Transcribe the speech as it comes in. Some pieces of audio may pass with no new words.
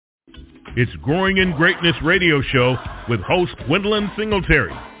It's Growing in Greatness radio show with host Gwendolyn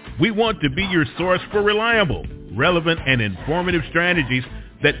Singletary. We want to be your source for reliable, relevant, and informative strategies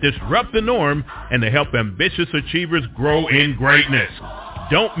that disrupt the norm and to help ambitious achievers grow in greatness.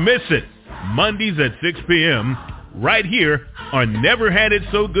 Don't miss it. Mondays at 6 p.m. right here on Never Had It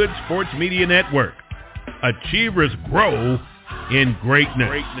So Good Sports Media Network. Achievers grow in greatness.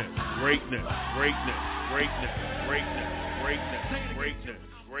 Greatness, greatness, greatness, greatness, greatness, greatness, greatness,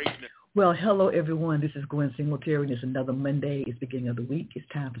 greatness. Well, hello, everyone. This is Gwen Singletary, and it's another Monday. It's the beginning of the week. It's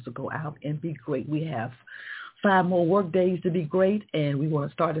time for us to go out and be great. We have 5 more work days to be great, and we want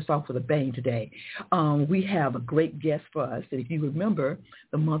to start this off with a bang today. We have a great guest for us. And if you remember,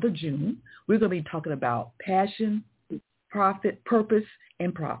 the month of June, we're going to be talking about passion, profit, purpose,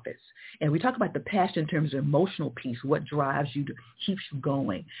 and profits. And we talk about the passion in terms of emotional piece, what drives you, keeps you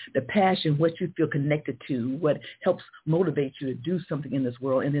going. The passion, what you feel connected to, what helps motivate you to do something in this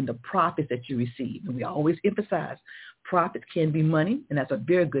world, and then the profits that you receive. And we always emphasize profits can be money, and that's a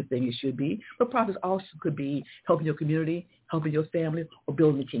very good thing. It should be. But profits also could be helping your community, helping your family, or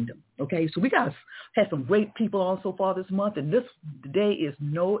building the kingdom. Okay, so we had some great people on so far this month, and this day is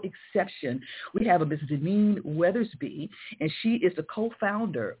no exception. We have a Mrs. Deneen Weathersby, and she is the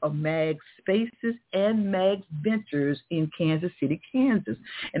co-founder of Mag Spaces and Mag Ventures in Kansas City, Kansas.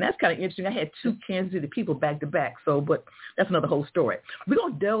 And that's kind of interesting. I had 2 Kansas City people back to back, but that's another whole story. We're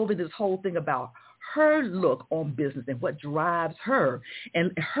going to delve into this whole thing about her look on business and what drives her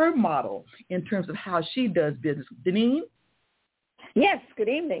and her model in terms of how she does business. Deneen? Yes, good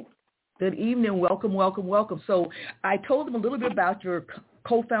evening. Good evening. Welcome, welcome, welcome. So I told them a little bit about your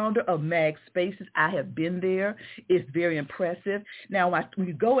co-founder of Mag Spaces. I have been there. It's very impressive. Now, when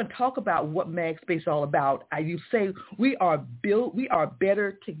you go and talk about what Mag Space is all about, you say we are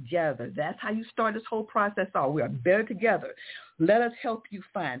better together. That's how you start this whole process off. We are better together. Let us help you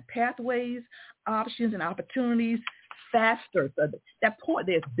find pathways, options, and opportunities faster. So that point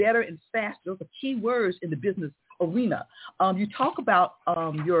there is better and faster. Those are key words in the business arena. You talk about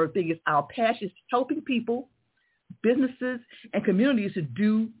your thing is our passion is helping people, businesses, and communities to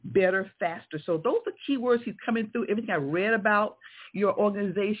do better faster. So those are key words he's coming through. Everything I read about your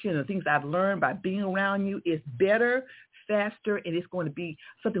organization and things I've learned by being around you is better, faster, and it's going to be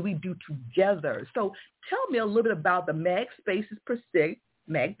something we do together. So tell me a little bit about the Mag Spaces per se,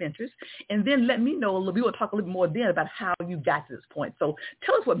 Mag Ventures, and then let me know, we will talk a little bit more then about how you got to this point. So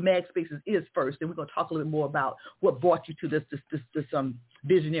tell us what Mag Spaces is first, and we're going to talk a little bit more about what brought you to this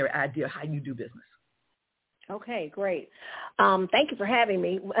visionary idea of how you do business. Okay, great. Thank you for having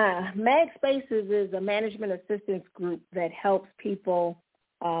me. Mag Spaces is a management assistance group that helps people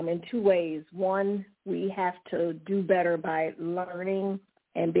in 2 ways. One, we have to do better by learning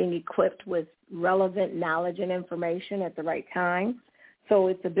and being equipped with relevant knowledge and information at the right time. So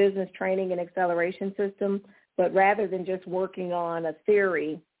it's a business training and acceleration system, but rather than just working on a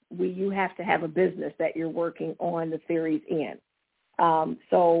theory, you have to have a business that you're working on the theories in.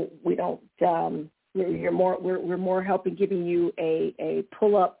 So we don't, we're more helping giving you a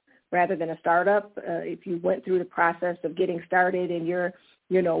pull-up rather than a startup. If you went through the process of getting started and you're,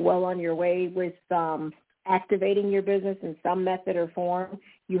 well on your way with activating your business in some method or form,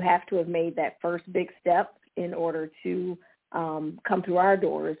 you have to have made that first big step in order to come through our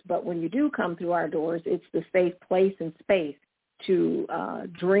doors. But when you do come through our doors, it's the safe place and space to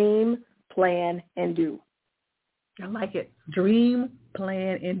dream, plan, and do. I like it. Dream,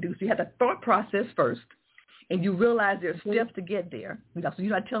 plan, and do. So you have the thought process first, and you realize there's steps to get there. So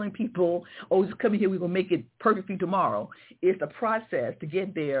you're not telling people, oh, just come here, we're going to make it perfect for you tomorrow. It's a process to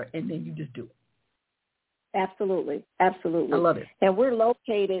get there, and then you just do it. Absolutely, absolutely. I love it. And we're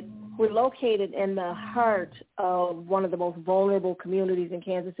located in the heart of one of the most vulnerable communities in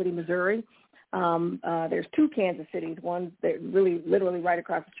Kansas City, Missouri. There's 2 Kansas cities, one that really literally right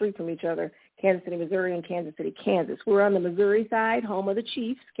across the street from each other, Kansas City, Missouri, and Kansas City, Kansas. We're on the Missouri side, home of the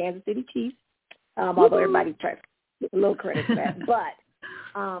Chiefs, Kansas City Chiefs, although everybody tries to get a little credit for that. But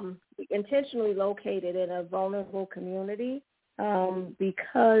intentionally located in a vulnerable community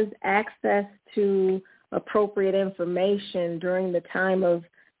because access to appropriate information during the time of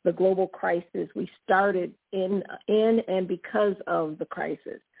the global crisis, we started in and because of the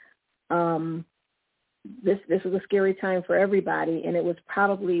crisis. This was a scary time for everybody, and it was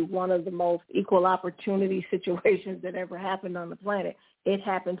probably one of the most equal opportunity situations that ever happened on the planet. It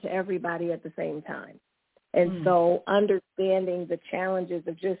happened to everybody at the same time. And so understanding the challenges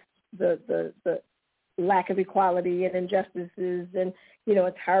of just the lack of equality and injustices, and,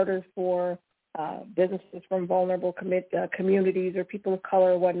 it's harder for businesses from vulnerable communities or people of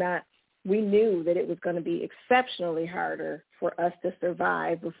color or whatnot. we knew that it was going to be exceptionally harder for us to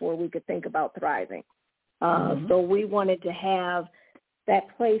survive before we could think about thriving. So we wanted to have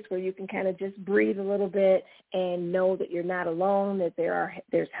that place where you can kind of just breathe a little bit and know that you're not alone, that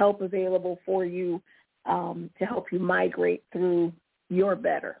there's help available for you to help you migrate through your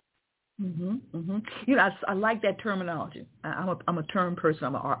better. You know, I like that terminology. I'm a term person.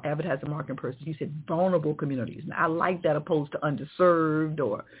 I'm an advertising marketing person. You said vulnerable communities. And I like that opposed to underserved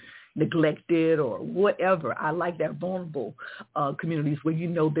or neglected or whatever. I like that vulnerable communities where you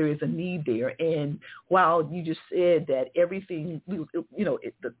know there is a need there. And while you just said that everything, you know,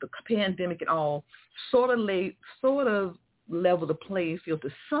 the pandemic and all sort of leveled the playing field to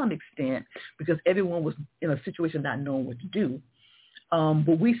some extent because everyone was in a situation not knowing what to do.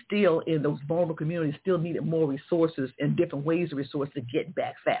 But we still, in those vulnerable communities, still needed more resources and different ways of resources to get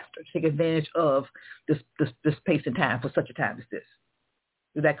back faster, take advantage of this pace and time for such a time as this.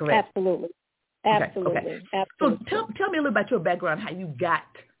 Is that correct? Absolutely. Okay. Absolutely. So tell me a little about your background, how you got,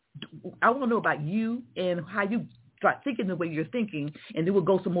 I want to know about you and how you start thinking the way you're thinking, and then we'll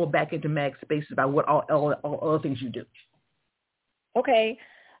go some more back into Mag Spaces about what all other things you do. Okay.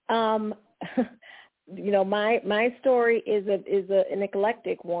 You know, my story is an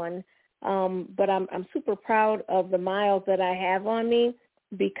eclectic one, but I'm super proud of the miles that I have on me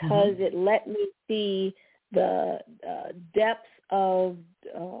because it let me see the depths of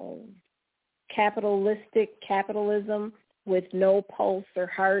capitalism with no pulse or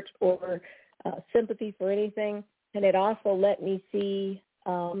heart or sympathy for anything, and it also let me see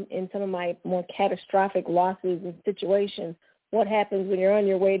in some of my more catastrophic losses and situations what happens when you're on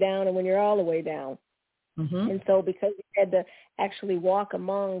your way down and when you're all the way down. And so because you had to actually walk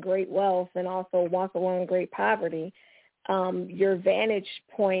among great wealth and also walk along great poverty, your vantage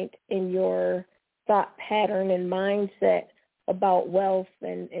point in your thought pattern and mindset about wealth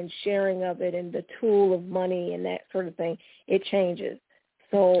and sharing of it and the tool of money and that sort of thing, it changes.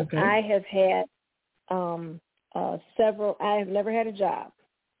 So I have had I have never had a job.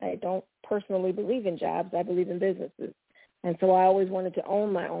 I don't personally believe in jobs. I believe in businesses. And so I always wanted to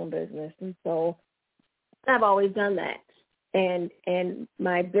own my own business. And so I've always done that. And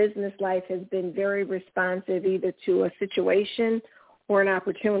my business life has been very responsive either to a situation or an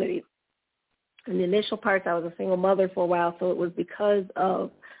opportunity. In the initial parts, I was a single mother for a while, so it was because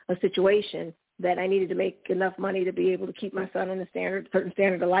of a situation that I needed to make enough money to be able to keep my son in a certain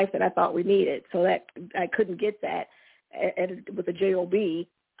standard of life that I thought we needed. So that I couldn't get that with a job.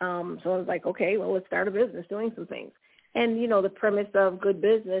 So I was like, okay, well, let's start a business doing some things. And, you know, the premise of good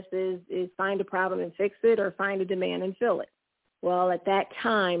business is find a problem and fix it or find a demand and fill it. Well, at that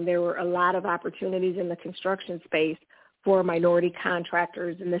time, there were a lot of opportunities in the construction space for minority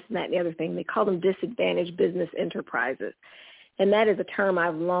contractors and this and that and the other thing. They call them disadvantaged business enterprises. And that is a term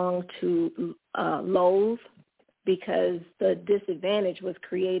I've longed to loathe because the disadvantage was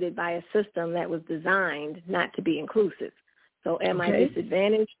created by a system that was designed not to be inclusive. So am I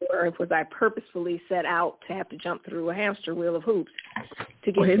disadvantaged, or was I purposefully set out to have to jump through a hamster wheel of hoops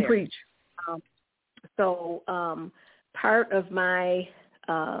to get Go ahead there? And preach. Part of my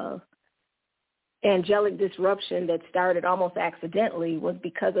angelic disruption that started almost accidentally was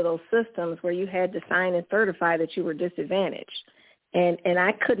because of those systems where you had to sign and certify that you were disadvantaged. And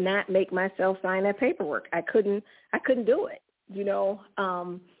I could not make myself sign that paperwork. I couldn't do it, you know.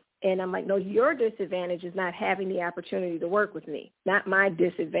 And I'm like, no, your disadvantage is not having the opportunity to work with me, not my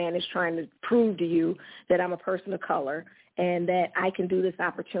disadvantage trying to prove to you that I'm a person of color and that I can do this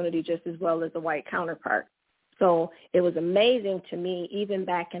opportunity just as well as a white counterpart. So it was amazing to me, even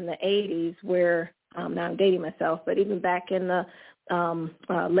back in the 80s where, now I'm dating myself, but even back in the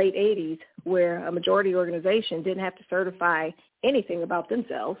late 80s where a majority organization didn't have to certify anything about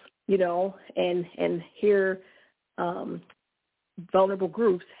themselves, you know, and here vulnerable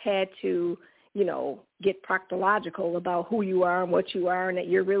groups had to, you know, get proctological about who you are and what you are and that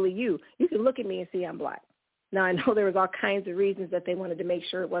you're really you. You can look at me and see I'm Black. Now, I know there was all kinds of reasons that they wanted to make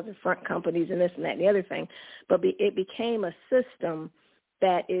sure it wasn't front companies and this and that and the other thing, but it became a system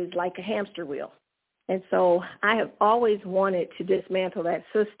that is like a hamster wheel. And so I have always wanted to dismantle that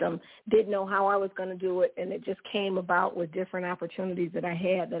system, didn't know how I was going to do it, and it just came about with different opportunities that I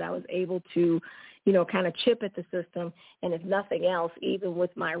had that I was able to, you know, kind of chip at the system. And if nothing else, even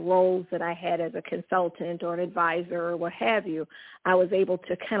with my roles that I had as a consultant or an advisor or what have you, I was able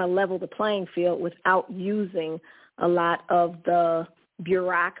to kind of level the playing field without using a lot of the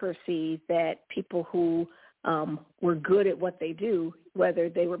bureaucracy that people who were good at what they do, whether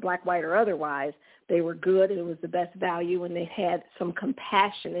they were Black, white, or otherwise, they were good and it was the best value and they had some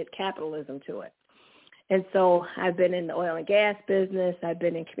compassionate capitalism to it. And so I've been in the oil and gas business. I've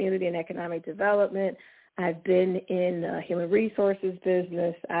been in community and economic development. I've been in human resources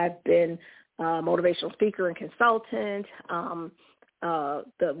business. I've been a motivational speaker and consultant.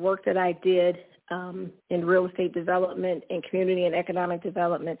 The work that I did in real estate development and community and economic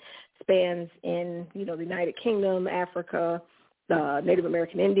development spans in, the United Kingdom, Africa, Native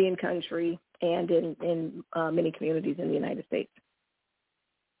American Indian country, and in many communities in the United States.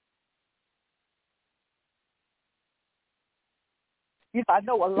 I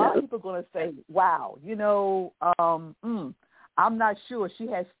know a lot of people are going to say, wow, I'm not sure. She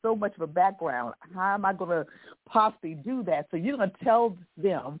has so much of a background. How am I going to possibly do that? So you're going to tell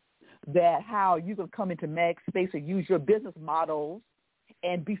them that how you can come into MagSpace and use your business models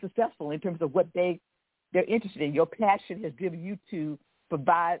and be successful in terms of what they're interested in. Your passion has driven you to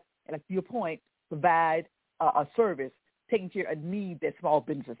provide, and to your point, provide a service, taking care of a need that small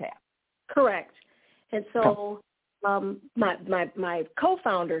businesses have. Correct. And so my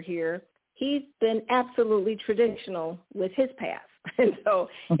co-founder here, he's been absolutely traditional with his path. And so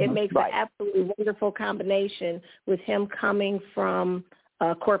it makes an absolutely wonderful combination with him coming from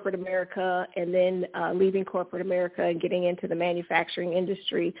corporate America and then leaving corporate America and getting into the manufacturing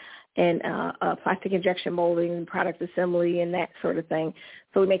industry and plastic injection molding and product assembly and that sort of thing.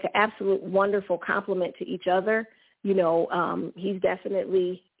 So we make an absolute wonderful complement to each other. He's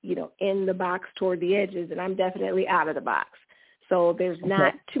definitely, in the box toward the edges, and I'm definitely out of the box. So there's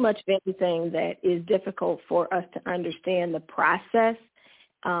not too much of anything that is difficult for us to understand the process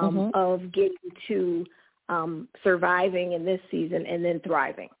of getting to surviving in this season and then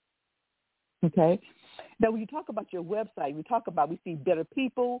thriving. Okay. Now, when you talk about your website, we see better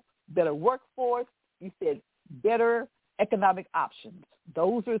people, better workforce. You said better economic options.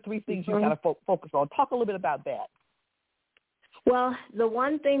 Those are three things you got to focus on. Talk a little bit about that. Well, the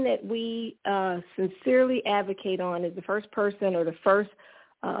one thing that we sincerely advocate on is the first person or the first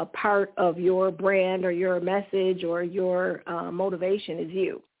part of your brand or your message or your motivation is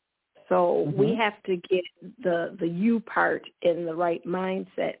you. So we have to get the you part in the right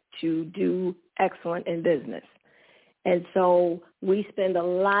mindset to do excellent in business. And so we spend a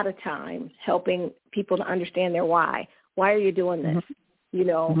lot of time helping people to understand their why. Why are you doing this?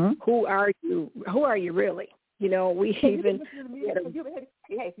 Who are you? Who are you really? We even. Have you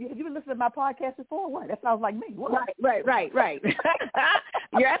been listening to my podcast before? What? That sounds like me. What? Right.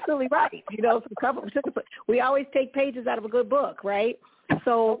 You're absolutely right. We always take pages out of a good book, right?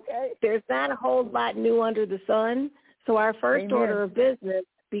 So there's not a whole lot new under the sun. So our first order of business,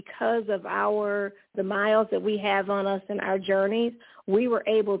 because of the miles that we have on us in our journeys, we were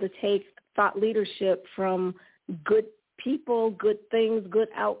able to take thought leadership from good people, good things, good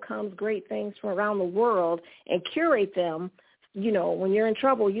outcomes, great things from around the world and curate them. When you're in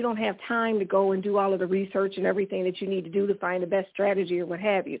trouble, you don't have time to go and do all of the research and everything that you need to do to find the best strategy or what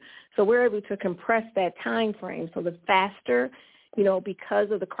have you. So we're able to compress that time frame. So the faster, because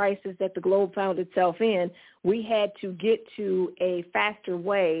of the crisis that the globe found itself in, we had to get to a faster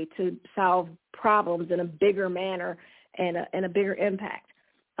way to solve problems in a bigger manner and a bigger impact.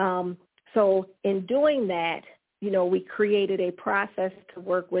 So in doing that, we created a process to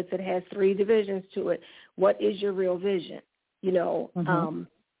work with that has 3 divisions to it. What is your real vision? And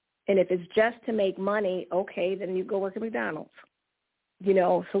if it's just to make money, okay, then you go work at McDonald's.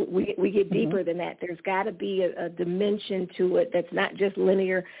 So we get deeper than that. There's got to be a dimension to it that's not just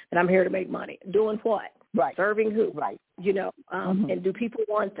linear, that I'm here to make money. Doing what? Right. Serving who? Right. And do people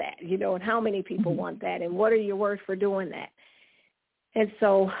want that? And how many people want that? And what are your worth for doing that? And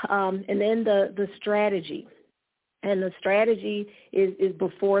so, and then the strategy. And the strategy is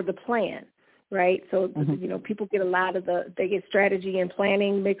before the plan, right? So, people get they get strategy and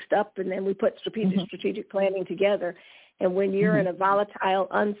planning mixed up, and then we put strategic planning together. And when you're in a volatile,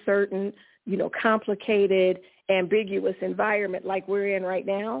 uncertain, complicated, ambiguous environment like we're in right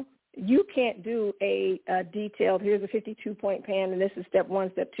now, you can't do a detailed, here's a 52-point plan, and this is step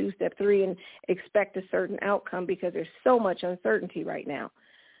 1, step 2, step 3, and expect a certain outcome because there's so much uncertainty right now.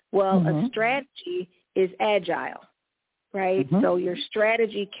 Well, a strategy is agile, right? So your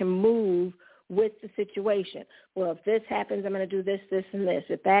strategy can move with the situation. Well, if this happens, I'm going to do this, this, and this.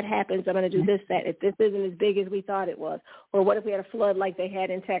 If that happens, I'm going to do this, that. If this isn't as big as we thought it was. Or what if we had a flood like they had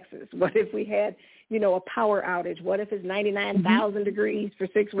in Texas? What if we had, a power outage? What if it's 99,000 degrees for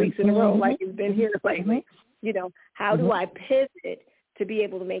 6 weeks in a row like it's been here lately? How do I pivot to be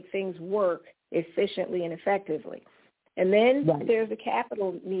able to make things work efficiently and effectively? And then there's a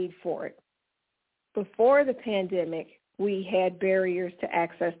capital need for it. Before the pandemic, we had barriers to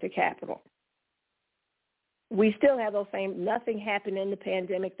access to capital. we still have those same, nothing happened in the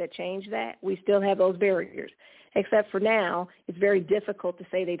pandemic that changed that. We still have those barriers, except for now, it's very difficult to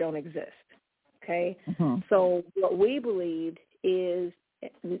say they don't exist. Okay? Mm-hmm. So what we believed is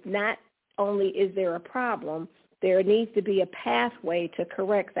not only is there a problem, there needs to be a pathway to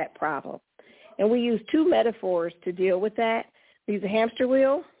correct that problem. And we use two metaphors to deal with that. We use a hamster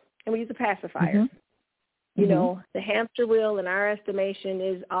wheel and we use a pacifier. Mm-hmm. You know, the hamster wheel, in our estimation,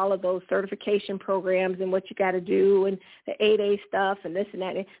 is all of those certification programs and what you got to do and the 8A stuff and this and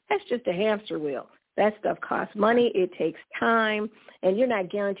that. That's just a hamster wheel. That stuff costs money. It takes time, and you're not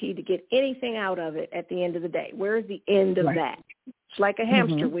guaranteed to get anything out of it at the end of the day. Where's the end of that? It's like a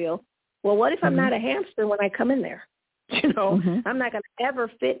hamster wheel. Well, what if I'm not a hamster when I come in there? You know, I'm not going to ever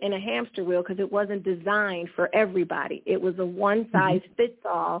fit in a hamster wheel because it wasn't designed for everybody. It was a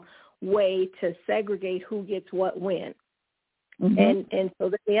one-size-fits-all way to segregate who gets what when. And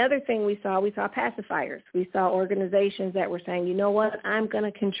so the other thing we saw pacifiers. We saw organizations that were saying, you know what, I'm going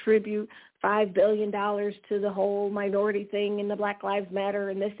to contribute $5 billion to the whole minority thing and the Black Lives Matter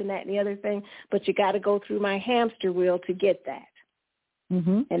and this and that and the other thing, but you got to go through my hamster wheel to get that.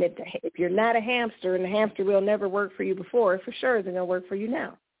 And if you're not a hamster and the hamster wheel never worked for you before, for sure it's going to work for you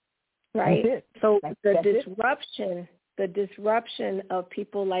now, right? So the disruption of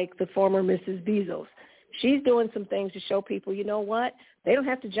people like the former Mrs. Bezos, she's doing some things to show people, you know what, they don't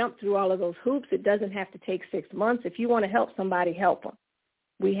have to jump through all of those hoops. It doesn't have to take 6 months. If you want to help somebody, help them.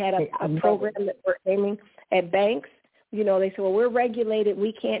 We had a program that we're aiming at banks. You know, they say, well, we're regulated.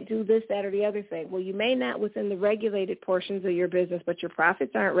 We can't do this, that, or the other thing. Well, you may not within the regulated portions of your business, but your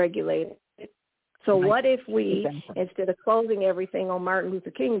profits aren't regulated. So what if we, instead of closing everything on Martin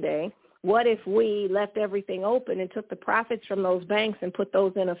Luther King Day, what if we left everything open and took the profits from those banks and put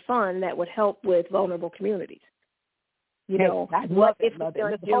those in a fund that would help with vulnerable communities? You know, what if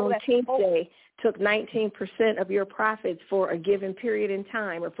during Juneteenth Day took 19% of your profits for a given period in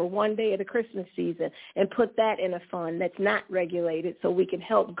time or for one day of the Christmas season and put that in a fund that's not regulated so we can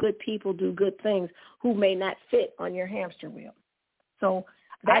help good people do good things who may not fit on your hamster wheel? So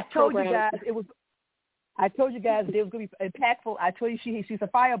I told you guys it was going to be impactful. I told you she's a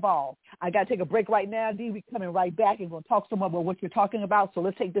fireball. I got to take a break right now, Dee. We're coming right back and we'll talk some more about what you're talking about. So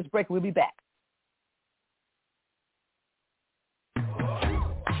let's take this break. We'll be back.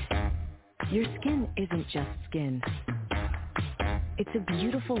 Your skin isn't just skin. It's a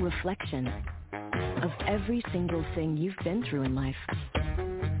beautiful reflection of every single thing you've been through in life.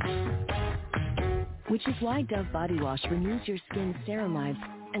 Which is why Dove Body Wash removes your skin's ceramides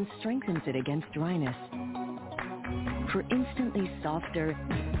and strengthens it against dryness. For instantly softer,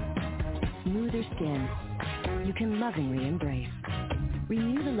 smoother skin you can lovingly embrace.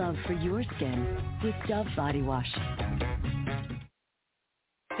 Renew the love for your skin with Dove Body Wash.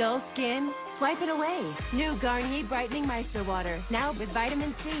 Dull skin? Swipe it away. New Garnier Brightening Micellar Water, now with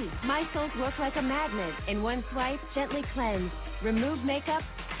vitamin C. Micelles work like a magnet. In one swipe, gently cleanse, remove makeup,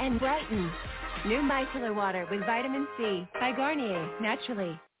 and brighten. New Micellar Water with vitamin C by Garnier,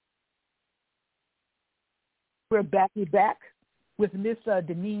 naturally. We're back with Miss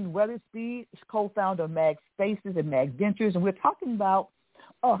Deneen Weathersby, co-founder of Mag Spaces and Mag Ventures, and we're talking about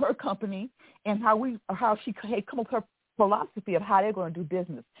her company and how she came up with her philosophy of how they're going to do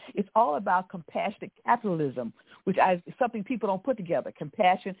business. It's all about compassionate capitalism, which is something people don't put together,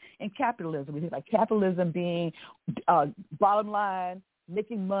 compassion and capitalism. We think like capitalism being bottom line,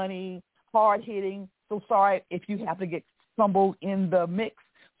 making money, hard-hitting. So sorry if you have to get stumbled in the mix.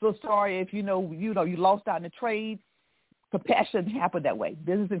 So sorry if you lost out in the trade. Compassion doesn't happen that way.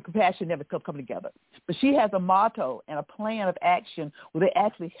 Business and compassion never come together. But she has a motto and a plan of action where they're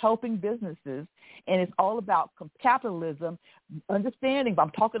actually helping businesses, and it's all about capitalism, understanding. I'm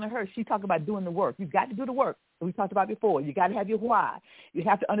talking to her. She's talking about doing the work. You've got to do the work that we talked about before. You got to have your why. You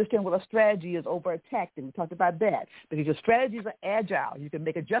have to understand what a strategy is over a tactic. We talked about that because your strategies are agile. You can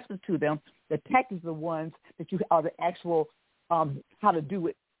make adjustments to them. The tactics are the ones that you are the actual how to do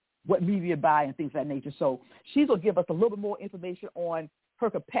it, what media buy and things of that nature. So she's going to give us a little bit more information on her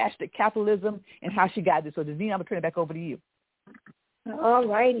compassionate capitalism and how she got this. So, Deneen, I'm going to turn it back over to you. All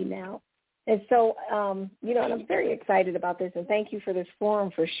righty now. And so, and I'm very excited about this, and thank you for this forum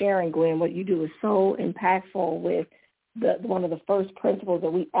for sharing, Gwen. What you do is so impactful with one of the first principles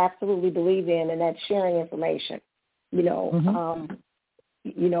that we absolutely believe in, and that's sharing information.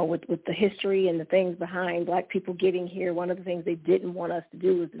 With the history and the things behind Black people getting here, one of the things they didn't want us to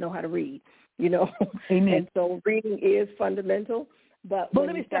do was to know how to read, Amen. And so reading is fundamental. But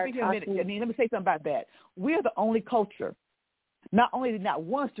let me step in here a minute. Let me say something about that. We're the only culture, not only did not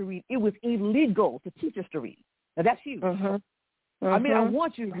want us to read, it was illegal to teach us to read. Now, that's huge. I mean, I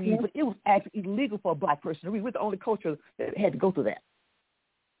want you to read, but it was actually illegal for a black person to read. We're the only culture that had to go through that.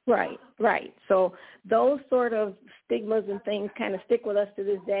 Right, right. So those sort of stigmas and things kind of stick with us to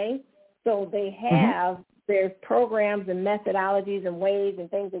this day. So they have there's programs and methodologies and ways and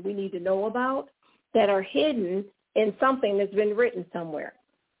things that we need to know about that are hidden in something that's been written somewhere.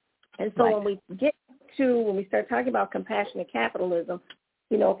 And so when we start talking about compassionate capitalism,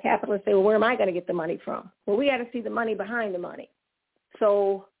 you know, capitalists say, well, where am I going to get the money from? Well, we got to see the money behind the money.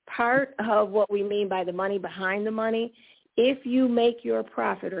 So part of what we mean by the money behind the money, if you make your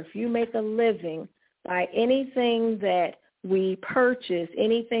profit or if you make a living by anything that we purchase,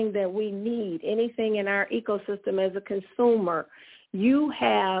 anything that we need, anything in our ecosystem as a consumer, you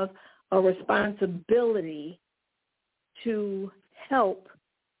have a responsibility to help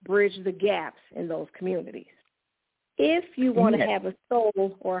bridge the gaps in those communities. If you want to have a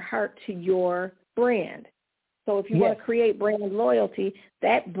soul or heart to your brand, so if you want to create brand loyalty,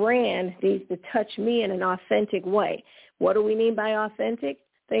 that brand needs to touch me in an authentic way. What do we mean by authentic?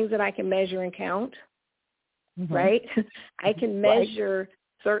 Things that I can measure and count, right? I can measure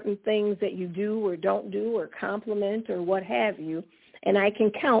certain things that you do or don't do or compliment or what have you, and I can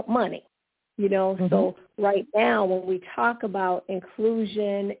count money. You know, so right now when we talk about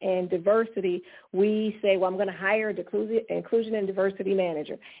inclusion and diversity, we say, well, I'm going to hire an inclusion and diversity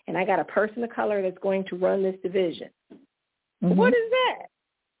manager, and I got a person of color that's going to run this division. What is that?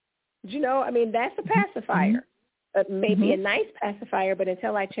 You know, I mean, that's a pacifier. Maybe a nice pacifier, but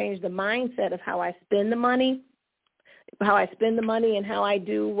until I change the mindset of how I spend the money and how I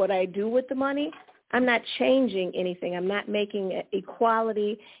do what I do with the money, I'm not changing anything. I'm not making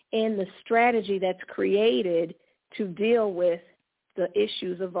equality in the strategy that's created to deal with the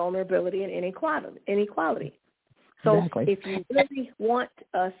issues of vulnerability and inequality. So if you really want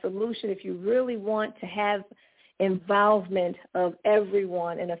a solution, if you really want to have involvement of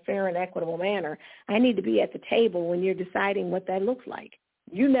everyone in a fair and equitable manner, I need to be at the table when you're deciding what that looks like.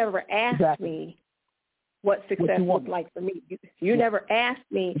 You never asked me what success looked like for me. You never asked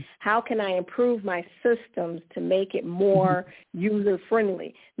me, how can I improve my systems to make it more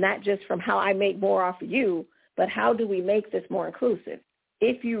user-friendly, not just from how I make more off of you, but how do we make this more inclusive?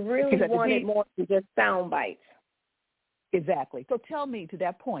 If you really wanted more than just sound bites. Exactly. So tell me, to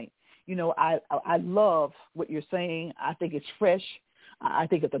that point, you know, I love what you're saying. I think it's fresh. I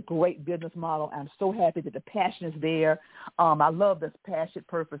think it's a great business model. I'm so happy that the passion is there. I love this passion,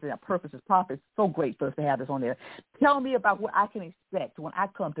 purpose, and purpose is profit. It's so great for us to have this on there. Tell me about what I can expect when I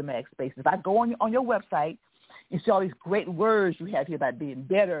come to Mag Spaces. If I go on your website, you see all these great words you have here about being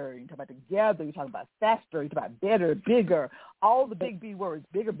better. You talk about together. You talk about faster. You talk about better, bigger. All the big B words: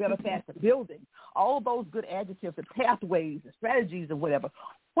 bigger, better, faster, building. All of those good adjectives, the pathways, the strategies, and whatever.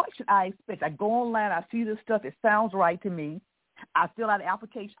 What should I expect? I go online. I see this stuff. It sounds right to me. I fill out an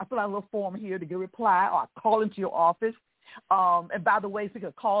application. I fill out a little form here to get a reply, or I call into your office. And by the way, if you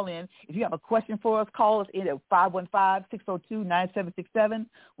could call in, if you have a question for us, call us in at 515-602-9767.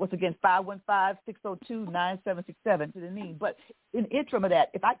 Once again, 515-602-9767 to Deneen. But in the interim of that,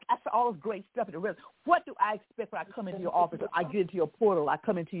 if I saw all this great stuff in the rest, what do I expect when I come into your office? I get into your portal. I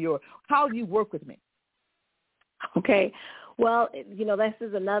come into your, how do you work with me? Okay. Well, you know, this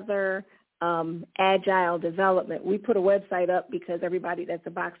is another agile development. We put a website up because everybody, that's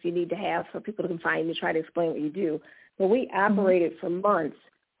a box you need to have so people can find you, try to explain what you do. But we operated for months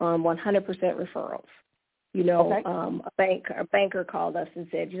on 100% referrals. You know, a banker called us and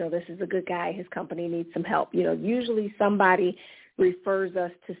said, you know, this is a good guy. His company needs some help. You know, usually somebody refers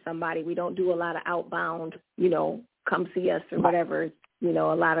us to somebody. We don't do a lot of outbound, you know, come see us or whatever. You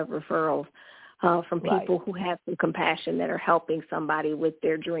know, a lot of referrals from people who have some compassion that are helping somebody with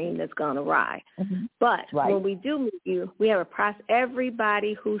their dream that's gone awry. But when we do meet you, we have a process.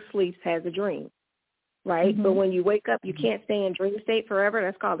 Everybody who sleeps has a dream, right? But when you wake up, you can't stay in dream state forever.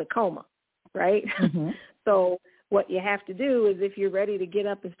 That's called a coma, right? So what you have to do is, if you're ready to get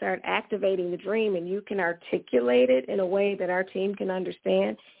up and start activating the dream and you can articulate it in a way that our team can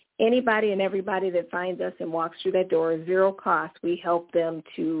understand, anybody and everybody that finds us and walks through that door is zero cost. We help them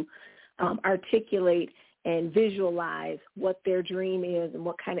to articulate and visualize what their dream is and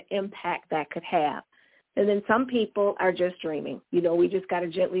what kind of impact that could have. And then some people are just dreaming. You know, we just got to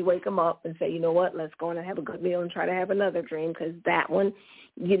gently wake them up and say, you know what, let's go in and have a good meal and try to have another dream, because that one,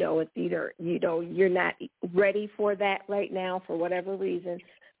 you know, it's either, you know, you're not ready for that right now for whatever reason.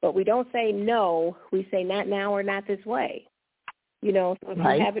 But we don't say no. We say not now or not this way. You know, so if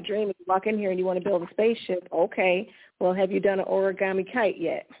you have a dream and you walk in here and you want to build a spaceship, okay, well, have you done an origami kite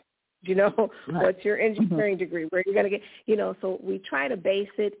yet? You know, what's your engineering degree? Where are you going to get, you know, so we try to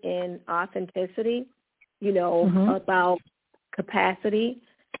base it in authenticity, you know, about capacity,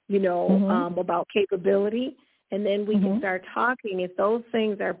 about capability, and then we can start talking. If those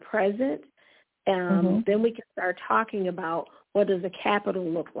things are present, then we can start talking about what does the capital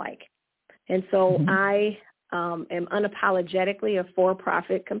look like. And so I am unapologetically a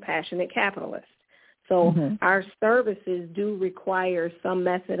for-profit, compassionate capitalist. So our services do require some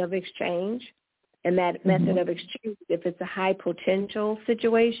method of exchange. And that method of exchange, if it's a high potential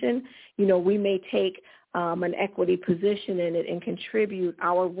situation, we may take an equity position in it and contribute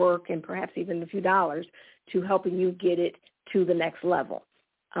our work and perhaps even a few dollars to helping you get it to the next level.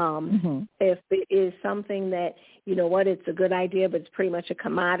 If it is something that, it's a good idea, but it's pretty much a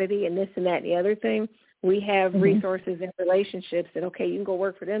commodity and this and that and the other thing, we have resources and relationships that, okay, you can go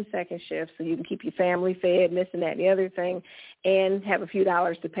work for them second shifts so you can keep your family fed and this and that and the other thing and have a few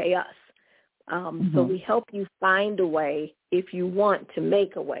dollars to pay us. So we help you find a way if you want to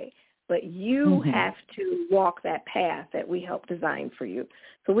make a way, but you have to walk that path that we help design for you.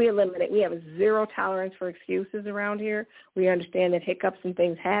 So we have a zero tolerance for excuses around here. We understand that hiccups and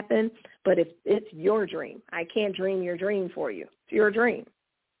things happen, but if it's your dream, I can't dream your dream for you. It's your dream.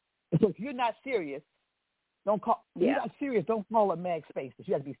 So if you're not serious, don't call it Mag Spaces.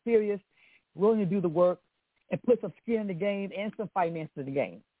 You have to be serious, willing to do the work, and put some skin in the game and some finance in the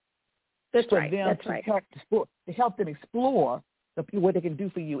game. That's right. To help them explore what they can do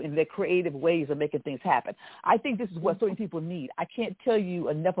for you in their creative ways of making things happen. I think this is what so many people need. I can't tell you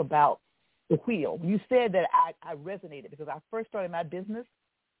enough about the wheel. You said that I resonated because I first started my business.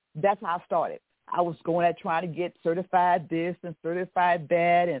 That's how I started. I was going out trying to get certified this and certified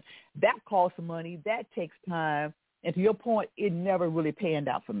that, and that costs money. That takes time. And to your point, it never really panned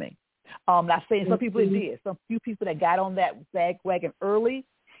out for me. I'm not saying some people it did. Some few people that got on that wagon early,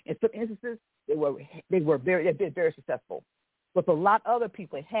 in some instances, they were very successful. But for a lot of other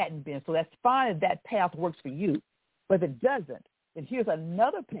people, it hadn't been. So that's fine if that path works for you. But if it doesn't, then here's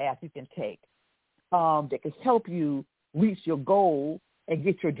another path you can take that can help you reach your goal and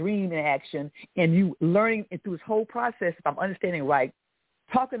get your dream in action. And you learning through this whole process, if I'm understanding right,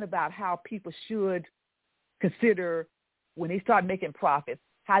 talking about how people should consider when they start making profits,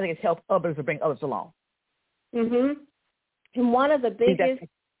 how they can help others or bring others along. And one of the biggest,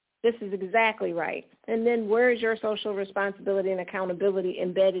 this is exactly right. And then where is your social responsibility and accountability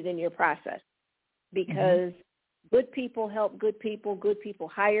embedded in your process? Because good people help good people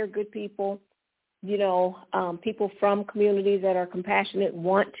hire good people. People from communities that are compassionate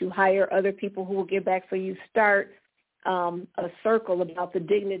want to hire other people who will give back. So you start a circle about the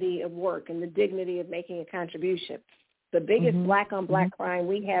dignity of work and the dignity of making a contribution. The biggest black-on-black crime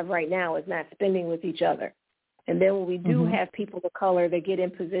we have right now is not spending with each other. And then when we do have people of color that get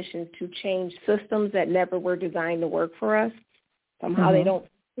in positions to change systems that never were designed to work for us, somehow they don't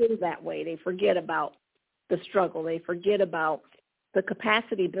feel that way. They forget about the struggle. They forget about the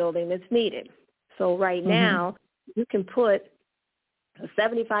capacity building that's needed. So right now, you can put a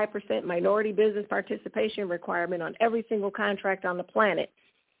 75% minority business participation requirement on every single contract on the planet.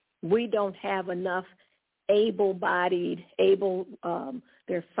 We don't have enough able-bodied,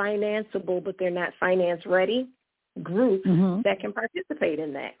 they're financeable, but they're not finance-ready groups that can participate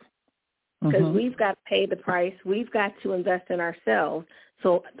in that. Because we've got to pay the price. We've got to invest in ourselves.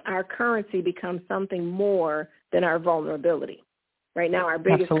 So our currency becomes something more than our vulnerability. Right now, our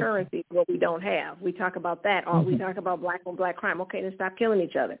biggest currency is what we don't have. We talk about that. We talk about black-on-black crime. Okay, then stop killing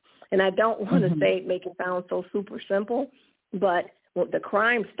each other. And I don't want to make it sound so super simple, but the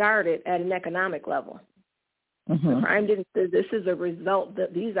crime started at an economic level. The crime didn't. This is a result.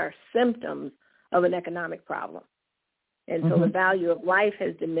 That these are symptoms of an economic problem. And so the value of life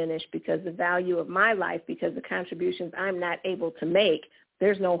has diminished because the value of my life, because the contributions I'm not able to make,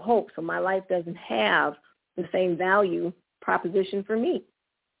 there's no hope. So my life doesn't have the same value proposition for me.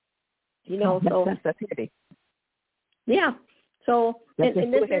 That's heavy. Yeah. So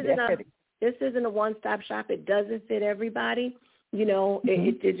and this isn't a one-stop shop. It doesn't fit everybody.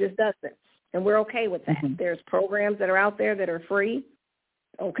 It just doesn't. And we're okay with that. There's programs that are out there that are free.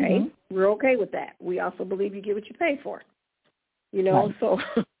 Okay, we're okay with that. We also believe you get what you pay for. So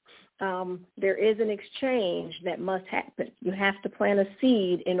there is an exchange that must happen. You have to plant a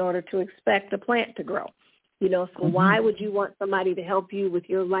seed in order to expect a plant to grow. So why would you want somebody to help you with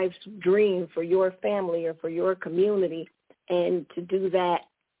your life's dream for your family or for your community and to do that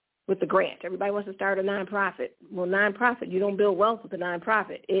with the grant? Everybody wants to start a nonprofit. Well, nonprofit, you don't build wealth with a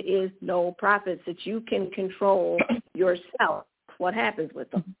nonprofit. It is no profits that you can control yourself. What happens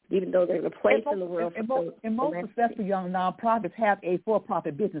with them, even though there's a place in the world for and most successful young nonprofits have a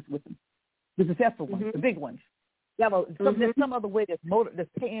for-profit business with them. The successful ones, the big ones. There's some other way that's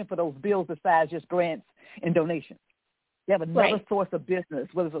paying for those bills besides just grants and donations. They have another source of business,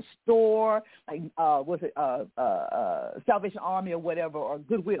 whether it's a store, like Salvation Army or whatever, or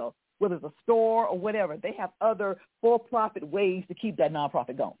Goodwill, whether it's a store or whatever. They have other for-profit ways to keep that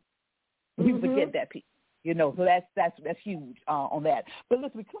nonprofit going. People forget that piece, so that's huge on that. But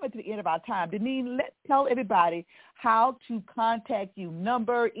listen, we're coming to the end of our time. Deneen, tell everybody how to contact you,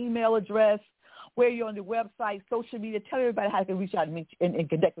 number, email address, where you're on the website, social media. Tell everybody how they can reach out and meet you and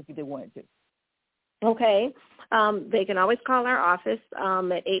connect with you if they wanted to. Okay. They can always call our office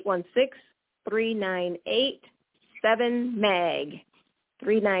at 816-398-7MAG,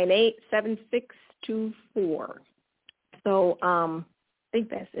 398-7624. So I think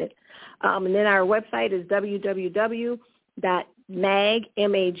that's it. And then our website is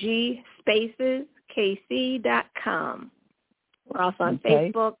www.magspaceskc.com. We're also on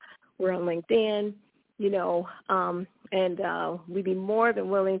Facebook. We're on LinkedIn, and we'd be more than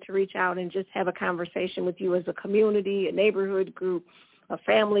willing to reach out and just have a conversation with you as a community, a neighborhood group, a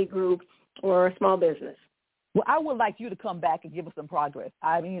family group, or a small business. Well, I would like you to come back and give us some progress.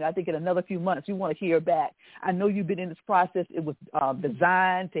 I mean, I think in another few months we want to hear back. I know you've been in this process. It was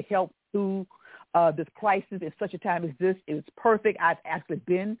designed to help through this crisis in such a time as this. It was perfect. I've actually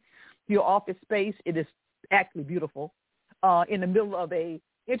been to your office space. It is actually beautiful in the middle of a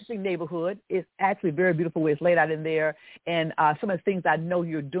interesting neighborhood. It's actually very beautiful where it's laid out in there. And some of the things I know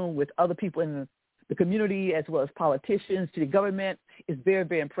you're doing with other people in the community as well as politicians to the government is very,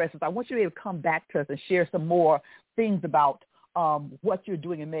 very impressive. I want you to be able to come back to us and share some more things about what you're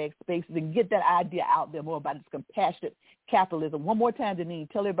doing in Meg Spaces and get that idea out there more about this compassionate capitalism. One more time, Deneen,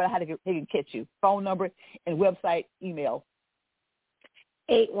 tell everybody how they can catch you. Phone number and website, email.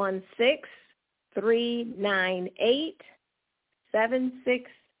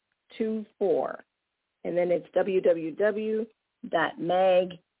 816-398-7624. And then it's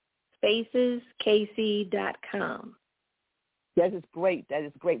www.magspaceskc.com. That is great. That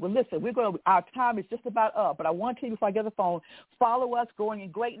is great. Well, listen, our time is just about up, but I want to, before I get the phone, follow us, Growing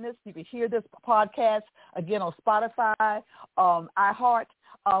in Greatness. You can hear this podcast, again, on Spotify, iHeart.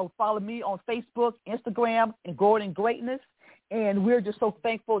 Follow me on Facebook, Instagram, and Growing in Greatness. And we're just so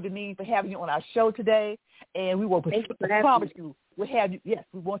thankful, Deneen, for having you on our show today. And we will promise you, we'll have you. Yes,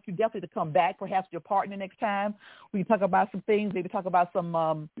 we want you definitely to come back, perhaps your partner next time. We can talk about some things, maybe talk about some,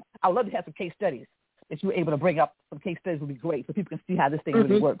 I'd love to have some case studies. If you were able to bring up some case studies would be great so people can see how this thing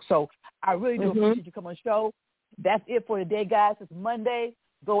really works. So I really do appreciate you coming on the show. That's it for today, guys. It's Monday.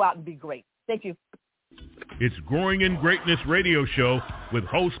 Go out and be great. Thank you. It's Growing in Greatness radio show with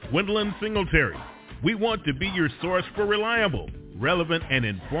host Gwendolyn Singletary. We want to be your source for reliable, relevant, and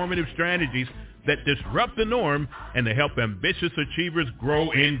informative strategies that disrupt the norm and to help ambitious achievers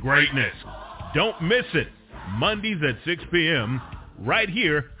grow in greatness. Don't miss it. Mondays at 6 p.m. right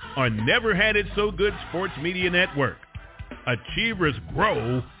here on Never Had It So Good Sports Media Network. Achievers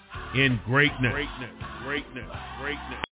grow in greatness. Greatness.